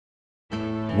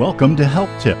Welcome to Health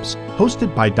Tips,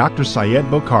 hosted by Dr. Syed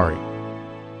Bokhari.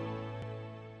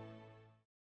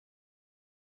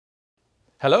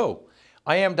 Hello,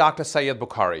 I am Dr. Syed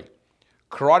Bokhari.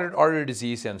 Carotid artery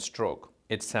disease and stroke.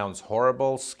 It sounds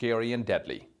horrible, scary, and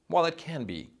deadly. Well, it can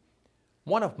be.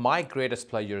 One of my greatest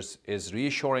pleasures is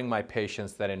reassuring my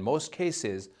patients that in most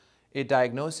cases, a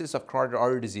diagnosis of carotid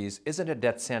artery disease isn't a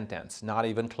death sentence, not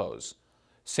even close.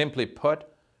 Simply put,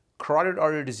 carotid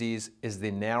artery disease is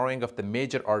the narrowing of the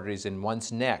major arteries in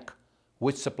one's neck,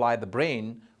 which supply the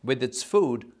brain with its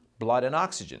food, blood, and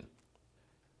oxygen.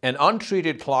 An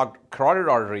untreated clogged carotid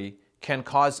artery can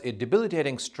cause a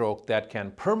debilitating stroke that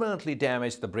can permanently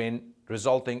damage the brain,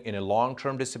 resulting in a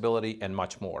long-term disability and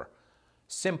much more.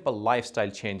 Simple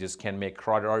lifestyle changes can make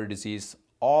carotid artery disease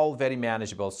all very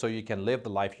manageable so you can live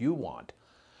the life you want.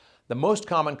 The most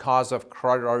common cause of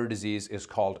carotid artery disease is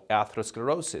called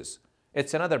atherosclerosis.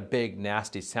 It's another big,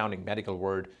 nasty-sounding medical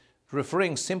word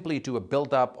referring simply to a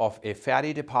buildup of a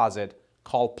fatty deposit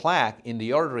called plaque in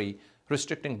the artery,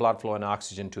 restricting blood flow and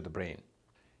oxygen to the brain.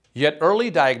 Yet early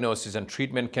diagnosis and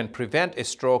treatment can prevent a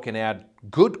stroke and add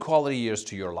good quality years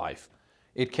to your life.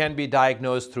 It can be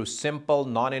diagnosed through simple,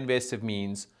 non-invasive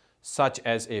means such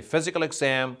as a physical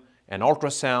exam, an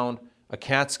ultrasound, a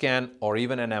CAT scan, or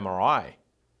even an MRI.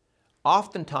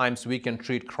 Oftentimes, we can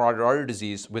treat carotid artery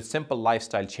disease with simple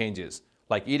lifestyle changes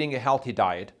like eating a healthy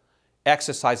diet,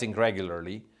 exercising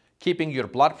regularly, keeping your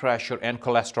blood pressure and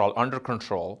cholesterol under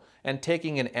control, and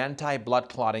taking an anti-blood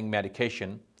clotting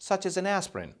medication such as an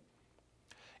aspirin.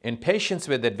 In patients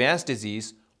with advanced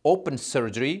disease, open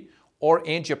surgery or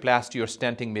angioplasty or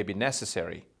stenting may be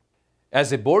necessary.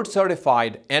 As a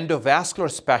board-certified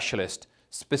endovascular specialist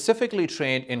specifically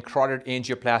trained in carotid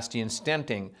angioplasty and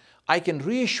stenting, I can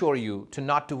reassure you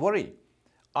not to worry.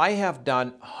 I have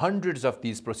done hundreds of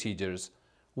these procedures,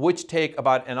 which take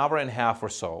about an hour and a half or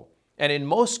so, and in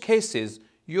most cases,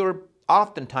 you're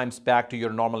oftentimes back to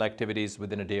your normal activities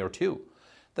within a day or two.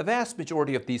 The vast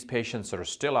majority of these patients are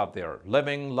still out there,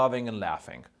 living, loving, and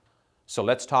laughing. So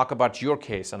let's talk about your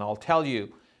case, and I'll tell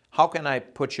you how can I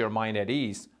put your mind at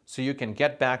ease so you can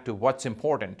get back to what's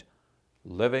important,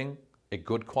 living a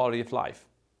good quality of life.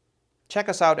 Check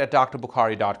us out at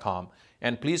drbokhari.com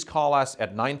and please call us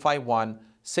at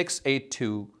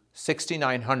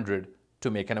 951-682-6900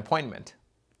 to make an appointment.